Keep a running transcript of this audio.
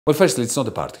Well, firstly, it's not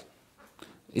a party.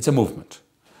 It's a movement.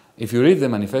 If you read the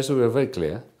manifesto, we are very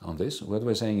clear on this. What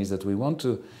we're saying is that we want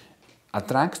to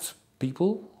attract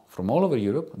people from all over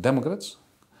Europe, Democrats,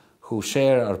 who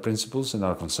share our principles and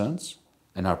our concerns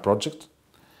and our project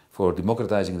for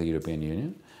democratizing the European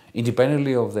Union,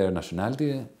 independently of their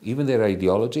nationality, even their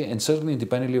ideology, and certainly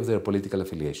independently of their political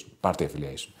affiliation, party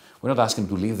affiliation. We're not asking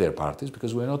them to leave their parties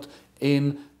because we're not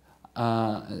in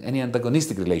any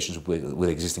antagonistic relationship with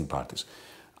existing parties.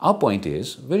 Our point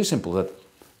is very simple, that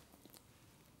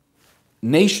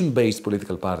nation-based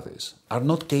political parties are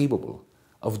not capable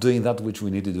of doing that which we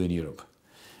need to do in Europe.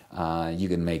 You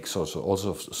can make all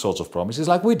sorts of promises,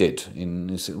 like we did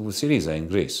with Syriza in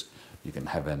Greece. You can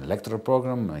have an electoral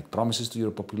program, make promises to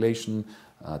your population,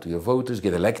 to your voters,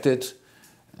 get elected,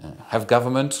 have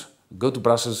government, go to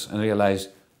Brussels and realize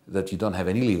that you don't have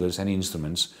any levers, any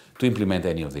instruments to implement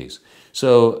any of these.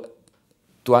 So,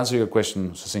 to answer your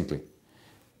question succinctly,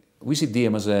 we see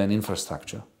DM as an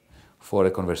infrastructure for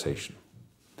a conversation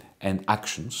and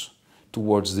actions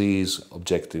towards these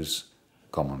objectives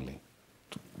commonly.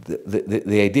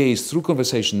 The idea is, through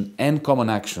conversation and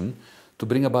common action, to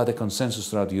bring about a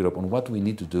consensus throughout Europe on what we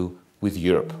need to do with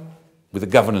Europe, with the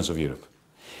governance of Europe.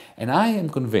 And I am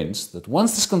convinced that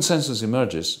once this consensus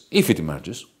emerges, if it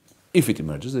emerges,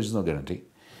 there is no guarantee,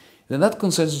 then that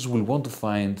consensus will want to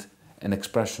find an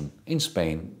expression in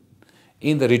Spain,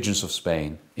 in the regions of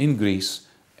Spain, in Greece,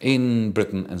 in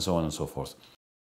Britain, and so on and so forth.